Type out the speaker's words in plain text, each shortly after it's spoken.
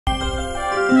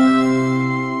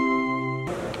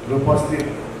उपस्थित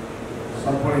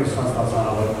सम्पूर्ण संस्थासँग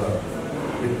आबद्ध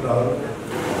मित्रहरू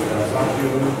र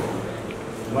साथीहरू,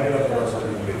 महिला तथा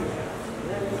सजिलै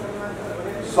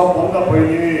सबभन्दा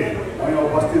पहिले यहाँ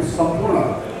उपस्थित सम्पूर्ण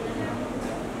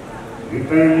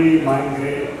रिटर्नी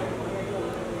माइग्रेन्टहरू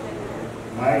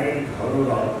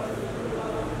र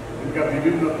उनका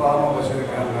विभिन्न तहमा बसेर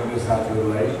काम गर्ने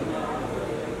साथीहरूलाई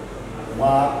म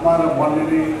आत्मा र मनले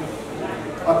नै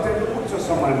अत्यन्त उच्च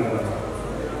सम्मान गर्न चाहन्छु।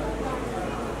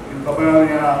 तपाईँहरू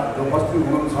यहाँ उपस्थित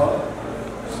हुनुहुन्छ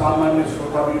सामान्य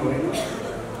श्रोता पनि होइन,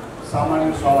 सामान्य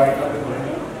सहभागिता पनि होइन।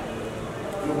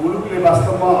 यो मुलुकले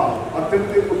वास्तवमा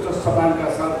अत्यन्तै उच्च सम्मानका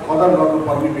साथ कदर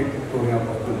गर्नुपर्ने व्यक्तित्व यहाँ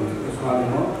उपस्थित हुनुहुन्छ। त्यसको लागि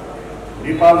म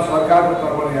नेपाल सरकारको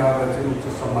तर्फबाट यहाँलाई चाहिँ उच्च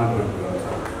सम्मान व्यक्त गर्न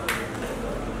चाहन्छु।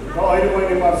 र अहिले म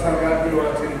नेपाल सरकारको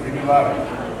एउटा चाहिँ जिम्मेवार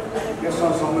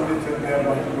यससँग सम्बन्धित चाहिँ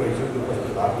मन्त्रीको हैसियतले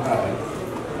उपस्थित भएको हुनाले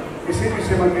यसै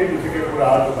विषयमा केही बितेका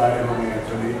कुराहरूको बारेमा म यहाँ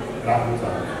चाहिँ राख्न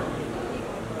चाहन्छु।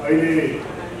 अहिले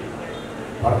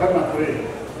भर्खर मात्रै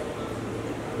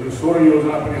यो 16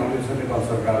 योजना पनि आउँदैछ नेपाल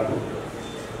सरकारको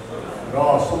र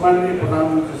सम्माननीय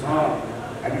प्रधानमन्त्रीसँग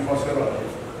हामी बसेर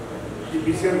यी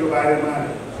विषयहरूको बारेमा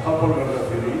छलफल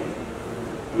गर्दाखेरि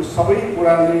यो सबै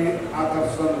कुराले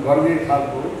आकर्षण गर्ने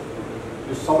खालको,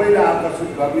 यो सबैलाई आकर्षित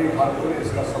गर्ने खालको,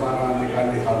 यसका समाधान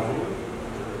निकाल्ने खालको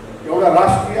एउटा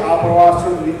राष्ट्रिय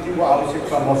आप्रवासन नीतिको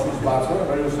आवश्यकता महसुस भएको छ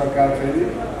र यो सरकार चाहिँ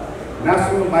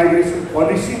नेसनल माइग्रेसन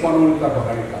पोलिसी बनाउनुतर्फ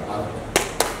गएका छन्।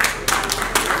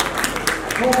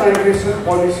 त्यो माइग्रेसन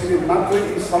पोलिसीले मात्र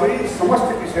यी सबै समस्त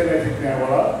विषयलाई चाहिँ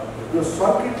त्यहाँबाट यो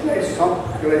सर्किटलाई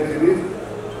चाहिँ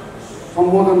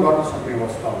सम्बोधन गर्न सक्ने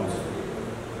अवस्था हुन्छ।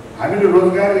 हामीले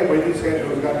रोजगार या वैदेशिक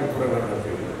रोजगारको कुरा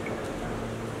गर्दाखेरि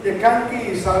एकाङ्की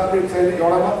हिसाबले चाहिँ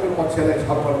एउटा मात्रै पक्षलाई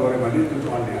छलफल गऱ्यो भने त्यो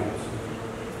चाहिँ अन्याय हुन्छ।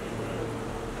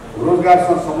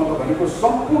 रोजगारसँग सम्बन्ध भनेको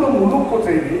सम्पूर्ण मुलुकको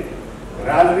चाहिँ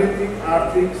राजनीतिक,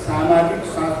 आर्थिक, सामाजिक,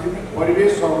 सांस्कृतिक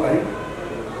परिवेशहरूलाई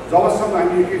जबसम्म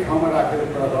हामी एकै ठाउँमा राखेर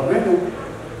कुरा गर्दैनौँ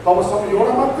तबसम्म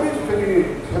एउटा मात्रै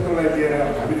क्षेत्रलाई लिएर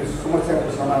हामीले समस्याको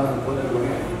समाधान खोज्नु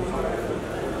भने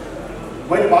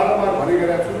मैले बारम्बार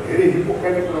भनिरहेको छु, धेरै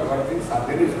हिपोक्रेटिक कुरा गर्ने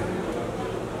साध्य नै छ।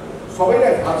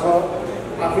 सबैलाई थाहा छ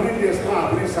आफ्नै देशमा,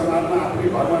 आफ्नै समाजमा, आफ्नै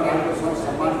घरमा राम्रोसँग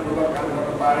सम्मानपूर्वक काम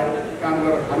गर्न पाए, काम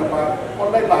गरेर खान पाए,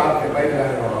 कसलाई बाहिर बाहिर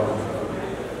ल्याएर हराउँछ।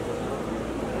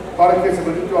 तर के छ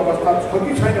भने त्यो अवस्था छ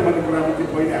कि छैन भन्ने कुरामा चाहिँ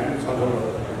पहिले हामीले छलफल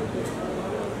गर्छौँ।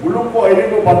 मुलुकको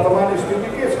अहिलेको वर्तमान स्थिति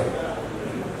के छ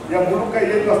या मुलुकका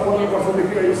यही 10-15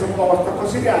 वर्षदेखि अहिलेसम्मको अवस्था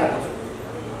कसरी आएको छ,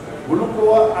 मुलुकको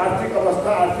आर्थिक अवस्था,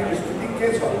 आर्थिक स्थिति के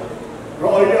छ र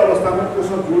अहिले अवस्थामा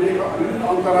त्योसँग जोडिएका विभिन्न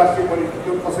अन्तर्राष्ट्रिय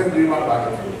परिस्थितिहरू कसरी निर्माण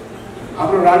भएको छ।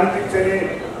 हाम्रो राजनीतिक चाहिँ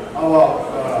अब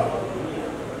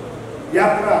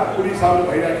यात्रा कुन हिसाबले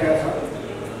भइराखेका छ,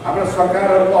 हाम्रा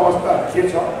सरकारहरूको अवस्था के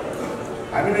छ।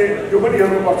 हामीले यो पनि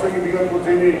हेर्नुपर्छ कि विगतको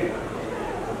चाहिँ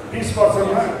 20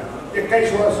 वर्षमा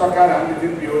 21वटा सरकार हामीले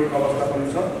जुन बिहोरेको अवस्था पनि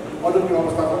छ, अझ त्यो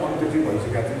अवस्थाको अन्त्य चाहिँ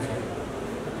भइसकेका चाहिँ छ।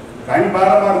 हामी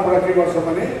बारम्बार कुरा के गर्छ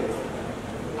भने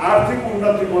आर्थिक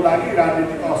उन्नतिको लागि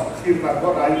राजनीतिक अस्थिरताको,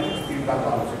 राजनीतिक स्थिरताको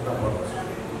आवश्यकता पर्दछ।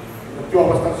 त्यो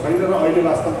अवस्था छैन र अहिले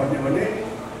वास्तव भन्यो भने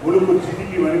मुलुकको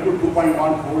जिडिपी भनेको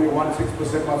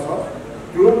 2.14-1.6%मा छ।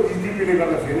 त्यो जिडिपीले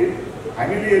गर्दाखेरि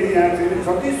हामीले यदि यहाँ चाहिँ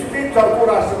जतिसुकै चर्को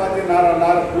राष्ट्रवादी नारा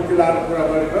लाएर फुर्ती लाएर कुरा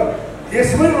गरेर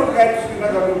देशमै रोजगारी सृजना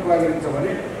गर्ने कुरा गरिन्छ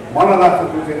भने मलाई लाग्छ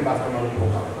त्यो चाहिँ वास्तवमा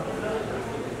धोका हो।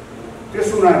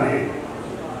 त्यसो हुनाले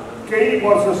केही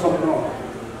वर्षसम्म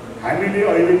हामीले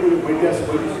अहिलेको वैदेशिक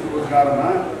रोजगारमा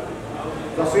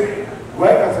जसरी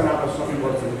गएका छन् हाम्रो श्रमिक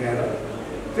वर्ष ल्याएर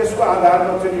त्यसको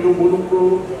आधारमा चाहिँ यो मुलुकको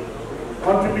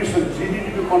कन्ट्रिब्युसन,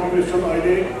 जिडिपीको कन्ट्रिब्युसन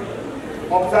अहिले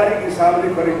औपचारिक हिसाबले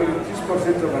करिब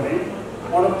 30% छ भने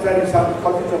अनौपचारिक हिसाबले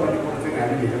कति छ भन्ने कुरो चाहिँ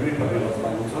हामीले हेर्नै पर्ने अवस्था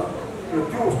हुन्छ। र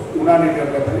त्यो हुनाले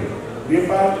गर्दा पनि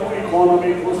नेपालको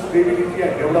इकोनोमीको स्टेबिलिटी या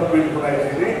डेभलपमेन्टको लागि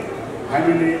चाहिँ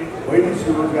हामीले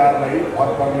वैदेशिक रोजगारलाई भर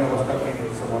पर्ने अवस्था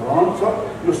केहीसम्म रहन्छ।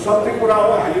 यो सत्य कुरा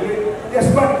हो। हामीले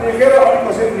यसमा टेकेर अलिक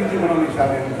कसरी नीति बनाउने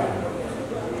हिसाबले पनि काम गर्छौँ।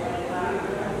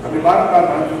 हामी बारम्बार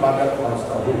भन्छौँ बाधाको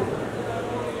अवस्था हो।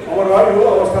 अब रह्यो यो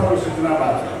अवस्थाको सूचना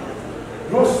भएको छ।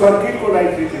 यो सर्किटको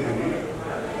लागि चाहिँ पनि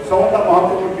सबभन्दा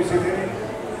महत्त्वपूर्ण विषय चाहिँ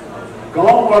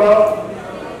गाउँबाट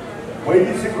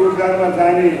वैदेशिक रोजगारमा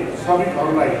जाने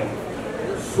श्रमिकहरूलाई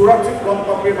सुरक्षित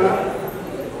गन्तव्यमा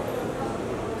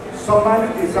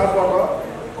सम्मानित हिसाबबाट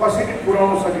कसरी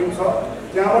पुर्याउन सकिन्छ,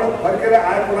 त्यहाँबाट फर्केर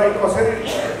आएकोलाई कसरी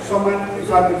सम्मानित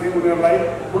हिसाबले चाहिँ उनीहरूलाई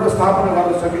पुनर्स्थापना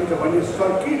गर्न सकिन्छ भन्ने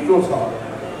सर्किट जो छ,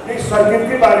 यही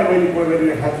सर्किटकै बारे मैले कुरा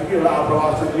गरिरहेको छु कि एउटा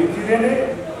आप्रवासन नीतिले नै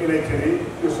यसलाई चाहिँ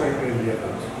यो सर्किटले लिएर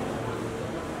जान्छ।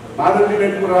 माधवजीले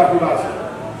कुरा राख्नु भएको छ,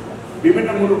 विभिन्न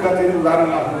मुलुकका चाहिँ उदाहरण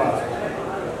राख्नु भएको छ।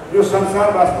 यो संसार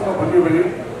वास्तवमा भन्यो भने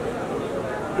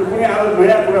यो कुनै आज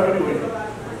नयाँ कुरा पनि होइन,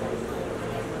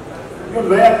 यो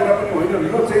नयाँ कुरा पनि होइन।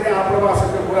 यो चाहिँ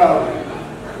आप्रवासका कुराहरू,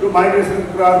 यो माइग्रेसनको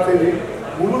कुराहरू चाहिँ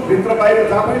मुलुकभित्र बाहिर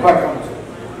जहाँ पनि भड्काउँछ।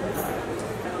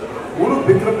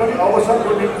 मुलुकभित्र पनि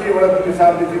अवसरको निम्ति एउटा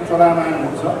हिसाबले चाहिँ चलायमान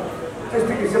हुन्छ।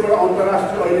 त्यस्तै किसिमबाट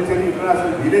अन्तर्राष्ट्रिय अहिले चाहिँ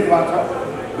इन्टरनेसनल भिलेज भएको छ।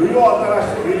 यो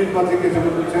अन्तर्राष्ट्रिय भिलेजमा चाहिँ के छ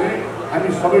भने चाहिँ हामी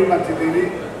सबै मान्छे चाहिँ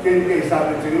केही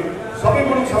हिसाबले चाहिँ सबै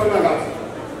मुलुक सबैमा गएको छ।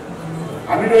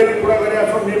 हामीले अहिले कुरा गरेका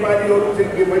छौँ नेपालीहरू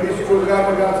चाहिँ वैदेशिक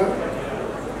रोजगारमा गएका छन्।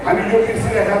 हामी यो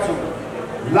बिर्सिरहेका छौँ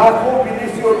लाखौँ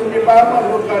विदेशीहरू नेपालमा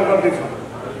रोजगार गर्दैछन्।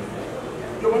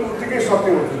 त्यो पनि उत्तिकै सत्य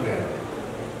हो।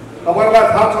 तपाईँहरूलाई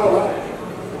थाहा छ होला,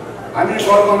 हामी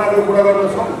गरगहनाको कुरा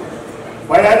गर्दछौँ।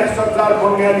 42,000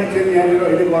 बङ्गाली चाहिँ यहाँनिर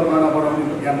अहिले गरगहना बनाउने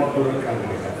यहाँ मजदुरहरू काम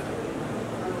गरेका छन्।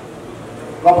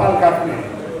 कपाल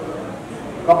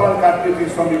काट्ने चाहिँ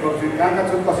श्रमिकहरू चाहिँ कहाँ कहाँ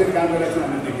छन्, कसरी काम गरेका छन्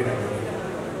हामीले देखिरहेको छौँ।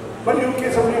 पनि यो के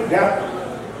छ भने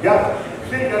ग्याप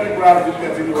फिल गर्ने कुराहरू चाहिँ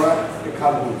त्यहाँ चाहिँ एउटा एक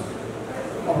खालको हुन्छ।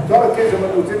 अब जब के छ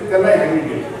भने चाहिँ त्यसलाई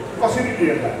हामीले कसरी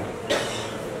लिएर जाने,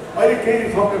 अहिले केही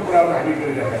थप्ने कुराहरू हामी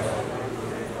गरिरहेका छौँ।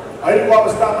 अहिलेको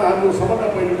अवस्थामा हाम्रो सबभन्दा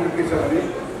पहिलो कुरो के छ भने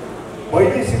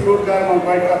वैदेशिक रोजगारमा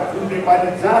गएका जुन नेपाली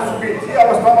जहाँसुकै जे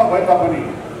अवस्थामा भए तापनि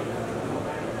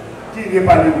ती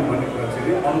नेपाली हुन् भन्ने कुरा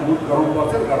चाहिँ अनुभूत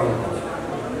गराउनुपर्छ।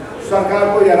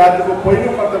 सरकारको या राज्यको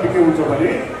पहिलो कर्तव्य के हुन्छ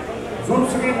भने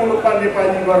जुनसुकै मुलुकमा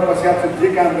नेपाली गएर बसेका छ, जे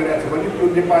काम गरिरहेको छ भने त्यो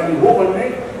नेपाली हो भन्ने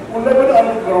उनलाई पनि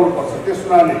अनुभूत गराउनुपर्छ। त्यस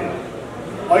हुनाले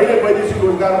अहिले वैदेशिक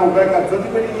रोजगारमा गएका जति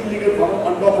पनि इलिगल भनौँ,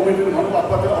 अनडकुमेन्टेड भनौँ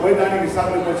अथवा अवैधानिक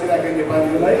हिसाबले बसिरहेका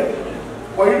नेपालीहरूलाई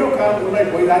पहिलो काम उनलाई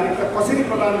वैधानिकता कसरी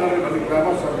प्रदान गर्ने भन्ने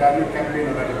कुरामा सरकारले क्याम्पेन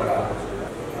अगाडि बढाएको छ।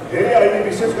 धेरै अहिले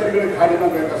विशेष गरिकन खाडीमा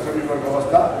गएका श्रमिकहरूको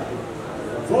अवस्था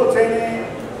जो चाहिँ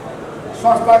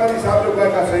संस्थागत हिसाबले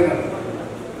गएका छैनन्,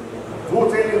 जो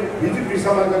चाहिँ भिजिट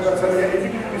भिसामा गएका छन् या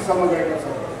एजुकेटिभ भिसामा गएका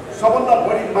छन्, सबभन्दा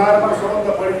बढी मारमा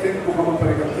सबभन्दा बढी चाहिँ दुःखमा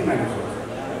परेका ती मानिसहरू।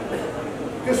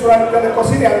 त्यस कारण त्यसलाई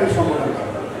कसरी हामीले सम्बोधन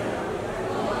गर्ने,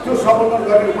 त्यो सम्बोधन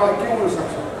गर्ने उपाय के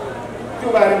हुनसक्छ, त्यो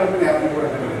बारेमा पनि हामीले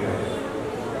कुराकानी गरिरहेका छौँ।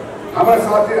 हाम्रा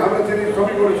साथी हाम्रो चाहिँ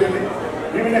श्रमिकहरू चाहिँ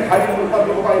विभिन्न खाडी मुलुकमा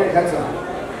दुःख पाइरहेका छन्।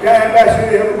 त्यहाँ एम्बेसी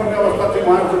हेर्नुपर्ने अवस्था चाहिँ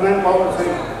उहाँहरूको म्यान पावर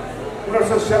छैन,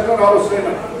 उनीहरूसँग सेल्टर हाउस छैन,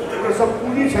 उनीहरूसँग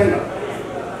पुँजी छैन।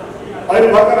 अहिले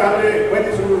भर्खर हामीले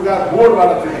वैदेशिक रोजगार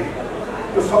बोर्डबाट चाहिँ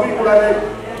त्यो सबै कुरालाई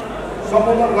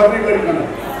सम्बोधन गर्ने गरिकन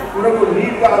उनीहरूको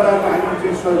निडको आधारमा हामीले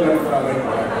चाहिँ सहयोग गर्ने कुरा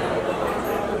गरिरहेको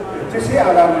छ। त्यसै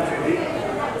आधारमा चाहिँ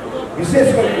विशेष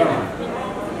गरिकन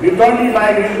रिटर्नी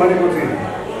माइग्रेन्ट भनेको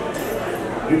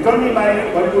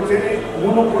चाहिँ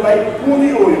मुलुकको लागि पुँजी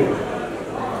हो। यो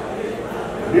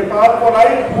नेपालको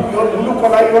लागि मुलुकको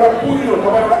लागि एउटा पुँजी हो,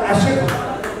 तपाईँ एउटा एसेट हो।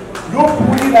 यो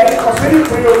पुँजीलाई कसरी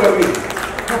प्रयोग गर्ने,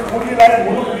 त्यो पुँजीलाई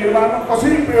मुलुक निर्माणमा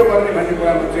कसरी प्रयोग गर्ने भन्ने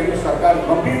कुरामा चाहिँ सरकार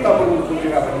गम्भीरतापूर्वक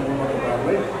सोचिरहेको भन्ने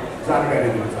कुराहरूलाई जानकारी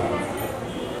दिन चाहन्छु।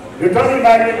 रिटर्नी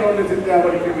माइग्रेन्टहरूले चाहिँ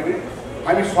त्यहाँबाट के भने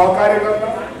हामी सहकार्य गर्न,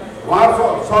 उहाँहरू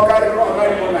सहकार्य गर्न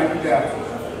अगाडि बढ्न हामी तयार छौँ।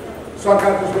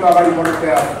 सरकार त्यसको अगाडि बढ्न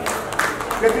तयार छ।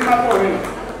 त्यति मात्र होइन,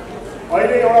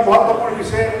 अहिले एउटा महत्त्वपूर्ण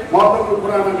विषय, महत्त्वपूर्ण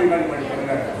कुरामा अगाडि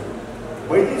बढिरहेका छौँ।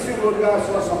 वैदेशिक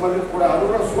रोजगारसँग सम्बन्धित कुराहरू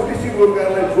र स्वदेशी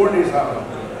रोजगारलाई जोड्ने हिसाबमा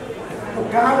त्यो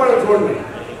कहाँबाट जोड्ने,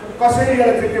 कसरी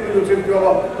यसलाई चाहिँ के बुझ्नु चाहिँ त्यो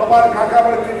अब तपाईँहरू कहाँ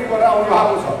कहाँबाट के गरेर आउनु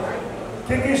भएको छ,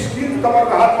 के स्किल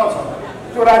तपाईँहरूको हातमा छ,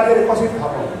 त्यो राज्यले कसरी थाहा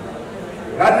पाउने,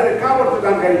 राज्यले कहाँबाट त्यो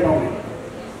जानकारी पाउने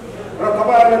र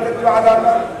तपाईँहरूलाई चाहिँ त्यो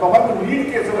आधारमा तपाईँको निड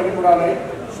के छ भन्ने कुरालाई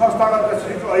संस्थागत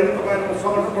दृष्टिको अहिले तपाईँहरूको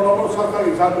सङ्गठन बनाउनु सरकारको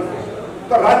हिसाबले,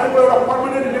 तर राज्यको एउटा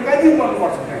पर्मानेन्ट मेकानिजम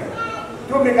बन्नुपर्छ। त्यहाँ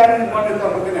त्यो मेकानिजम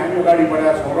बन्नेतर्फ चाहिँ हामी अगाडि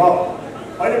बढेका छौँ। र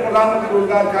अहिले प्रधानमन्त्री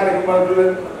रोजगार कार्यक्रमबाट जुन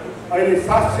अहिले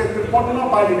 753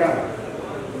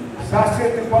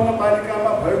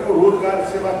 पालिकामा भएको रोजगार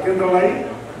सेवा केन्द्रलाई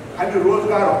हामी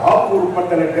रोजगार हबको रूपमा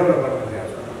त्यसलाई डेभलप गर्न खोजेका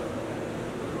छौँ।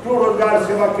 त्यो रोजगार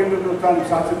सेवा केन्द्र जो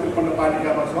 753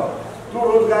 पालिकामा छ, त्यो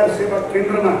रोजगार सेवा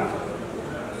केन्द्रमा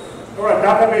एउटा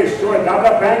डाटाबेस, एउटा डाटा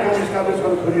ब्याङ्क हामी इस्टाब्लिस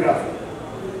गर्न खोजिरहेको छौँ।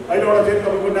 अहिले एउटा चाहिँ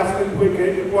तपाईँको national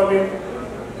employment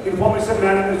information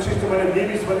management system भने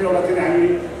निबिस भन्ने एउटा चाहिँ हामी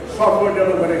सफ्टवेयर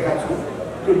डेभलप गरेका छौँ।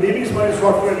 त्यो निबिस भन्ने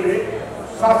सफ्टवेयरले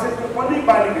 753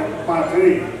 पालिकामा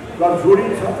चाहिँ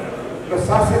जोडिन्छ र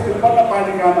 753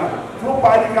 पालिकामा त्यो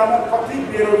पालिकामा कति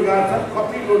बेरोजगार छन्,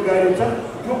 कति रोजगारी छन्,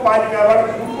 त्यो पालिकाबाट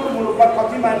कुन मुलुकमा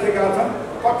कति मान्छे गएका छन्,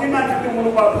 कति मान्छे त्यो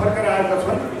मुलुकबाट फर्केर आएका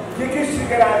छन्, के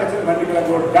सिकेर आएका छन् भन्ने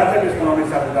कुराको डाटाबेस बनाउने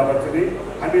हिसाबबाट चाहिँ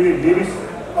हामीले निबिस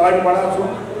अगाडि बढाएको छौँ।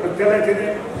 र त्यसलाई चाहिँ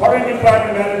फरेन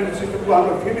इम्प्लोइमेन्ट म्यानेजमेन्ट सिस्टमको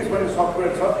हाम्रो फेमिस भन्ने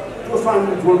सफ्टवेयर छ, त्योसँग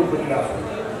हामीले जोड्नु खोजिरहेको छौँ।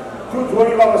 त्यो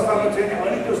जोडेको अवस्थामा चाहिँ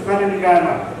अलिक त्यो स्थानीय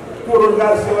निकायमा त्यो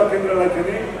रोजगार सेवा केन्द्रलाई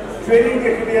चाहिँ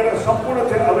ट्रेनिङदेखि लिएर सम्पूर्ण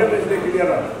चाहिँ अवेरनेसदेखि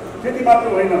लिएर त्यति मात्र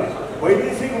होइन,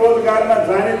 वैदेशिक रोजगारमा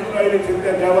जाने जुन अहिले चाहिँ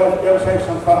त्यहाँ व्यावसायिक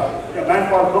संस्था या म्यान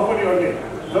पावर कम्पनीहरूले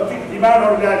जति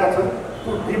डिमान्डहरू ल्याएका छन्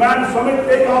त्यो डिमान्ड समेत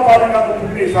त्यही गाउँपालिकाको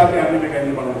पुग्ने हिसाबले हामीले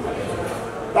मेकानिजम बनाउनु सकेका छौँ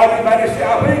ताकि मानिसले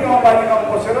आफै गाउँपालिकामा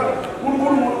बसेर कुन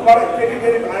मुलुकबाट के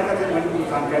आएका छन् भन्ने कुरो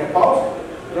जानकारी पाओस्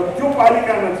र त्यो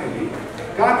पालिकामा चाहिँ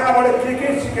कहाँबाट के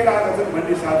सिकेर आएका छन्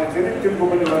भन्ने हिसाबले चाहिँ तिनको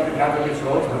पनि एउटा डाटाबेस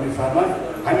होस् भन्ने हिसाबमा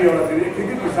हामी एउटा चाहिँ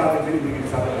एकीकृत हिसाबले चाहिँ मिहिन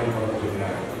हिसाबले काम गर्न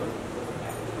खोजिरहेको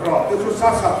र त्यसको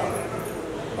साथसाथै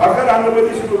भर्खर हाम्रो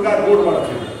वैदेशिक रोजगार बोर्डबाट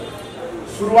चाहिँ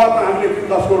सुरुवातमा हामीले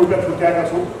 10 करोड रुपियाँ छुट्याएका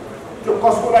छौँ त्यो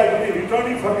कसको लागि पनि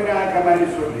रिटर्नी फर्केर आएका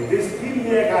मानिसहरूले जे स्किल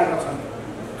लिएका आएका छन्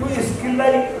त्यो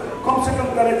स्किललाई कमसेकम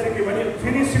गरेर चाहिँ के भने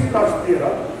फिनिसिङ टच दिएर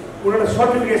उनीहरूले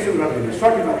सर्टिफिकेसन गरिदिने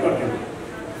सर्टिफाई गरिदिने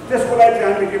त्यसको लागि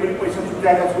चाहिँ हामीले के भने पैसा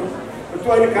छुट्याएका छौँ र त्यो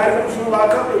अहिले कार्यक्रम सुरु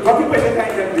भएको छ त्यो जति पैसा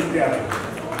चाहिन्छ दिइरहेको छ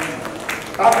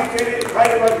ताकि के अरे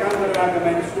बाहिरबाट काम गरेर आएका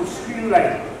मानिसको स्किललाई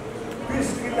त्यो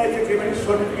स्किललाई चाहिँ के भने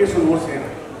सर्टिफिकेसन होस् यहाँ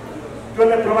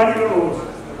त्यसलाई प्रमाणीकरण होस्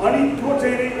अनि त्यो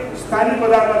चाहिँ स्थानीय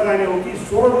बजारमा जाने हो कि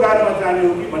स्वरोजगारमा जाने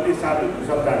हो कि भन्ने हिसाबले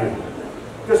सब जाने हो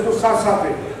त्यसको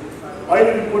साथसाथै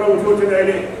अहिले जुन कुरा उठ्यो चाहिँ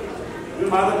अहिले जुन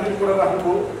माधवजीले कुरा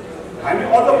राख्नुभयो हामी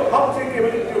अझ थप चाहिँ के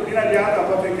भने त्यो बिना ब्याज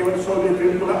अथवा चाहिँ के भने सहुलियत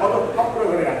दिनुलाई अझ थप प्रयोग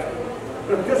गरिरहेको छौँ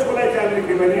र त्यसको लागि चाहिँ हामीले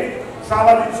के भने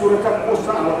सामाजिक सुरक्षा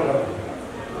कोषमा आवाज गर्छौँ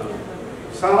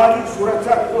सामाजिक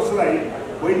सुरक्षा कोषलाई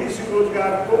वैदेशिक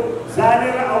रोजगारको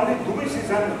जानेर आउने दुवै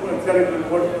सिसान खरिद गर्न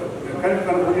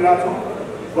खोजिरहेको छौँ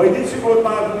वैदेशिक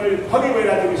रोजमा जुन ठगी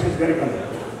भइरहेको विशेष गरिकन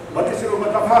वैदेशिक रोजमा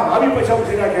तथाभावी पैसा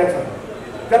उठिराखेका छन्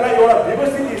त्यसलाई एउटा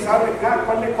व्यवस्थित हिसाबले कहाँ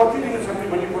कसले कति दिन सक्ने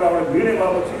भन्ने कुराबाट निर्णय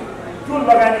भएपछि त्यो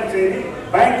लगानी चाहिँ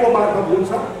ब्याङ्कको मार्फत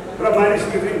हुन्छ र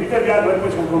मानिसले चाहिँ भित्र ब्याज भएर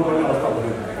पैसा उठाउनु पर्ने अवस्था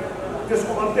हुँदैन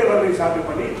त्यसको अन्त्य गर्ने हिसाबले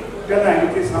पनि त्यसलाई हामी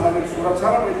चाहिँ सामाजिक सुरक्षा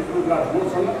र वैदेशिक रोजगार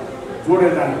बोर्डसँग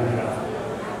जोडेर जानु खोजिरहेको छौँ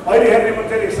अहिले हेर्ने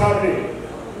मान्छेले हिसाबले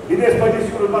विदेश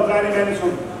वैदेशिक रूपमा जाने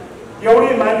मानिसहरू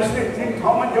एउटै मानिसले 3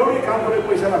 ठाउँमा एउटै काम गरेर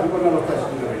पैसा राख्नुपर्ने अवस्था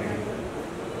सुरु भइरहेको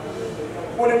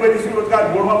कसले वैदेशिक रोजगार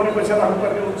बोर्डमा पनि पैसा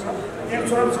राख्नुपर्ने हुन्छ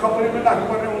इन्सुरेन्स कम्पनी पनि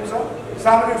राख्नुपर्ने हुन्छ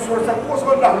सामाजिक सुरक्षा कोष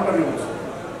पनि राख्नुपर्ने हुन्छ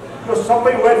त्यो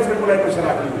सबै वेलफेयरको लागि पैसा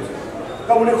राख्नुहुन्छ त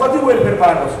उनीहरूले कति वेलफेयर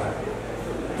पाएको छ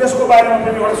त्यसको बारेमा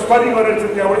पनि एउटा स्टडी गरेर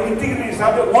चाहिँ त्यहाँबाट इन्टिग्रेट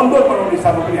हिसाबले अनडोर बनाउने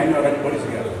हिसाबमा पनि हामी अगाडि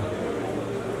बढिसकेका छौँ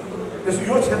त्यसो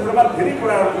यो क्षेत्रमा धेरै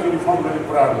कुराहरू चाहिँ रिफर्म गर्ने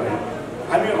कुराहरूलाई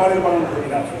हामी अगाडि बढाउन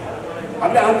खोजिरहेको छौँ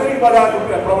हामीले आन्तरिक बजारको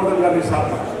प्रवर्धन गर्ने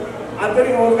हिसाबमा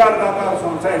आन्तरिक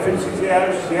रोजगारदाताहरूसँग चाहे एफएनसिसी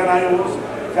होस् सिएनआई होस्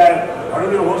चाहे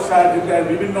घरेलु होस् चाहे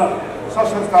विभिन्न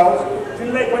संस्था होस्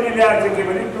तिनलाई पनि ल्याएर चाहिँ के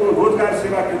भने त्यो रोजगार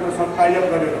सेवा केन्द्रसँग टाइअप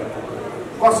गरेर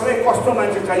कसलाई कस्तो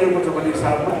मान्छे चाहिएको छ भन्ने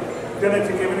हिसाबमा त्यसलाई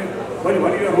चाहिँ के भने भोलि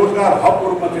रोजगार हबको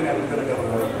रूपमा चाहिँ हामी त्यसलाई डेभलप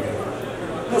गर्नु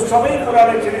त्यो सबै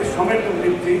कुरालाई चाहिँ समेट्नु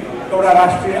निम्ति एउटा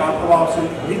राष्ट्रिय आत्मवासन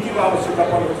नीतिको आवश्यकता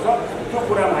पर्दछ त्यो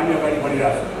कुरामा हामी अगाडि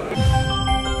बढिरहेको छौँ।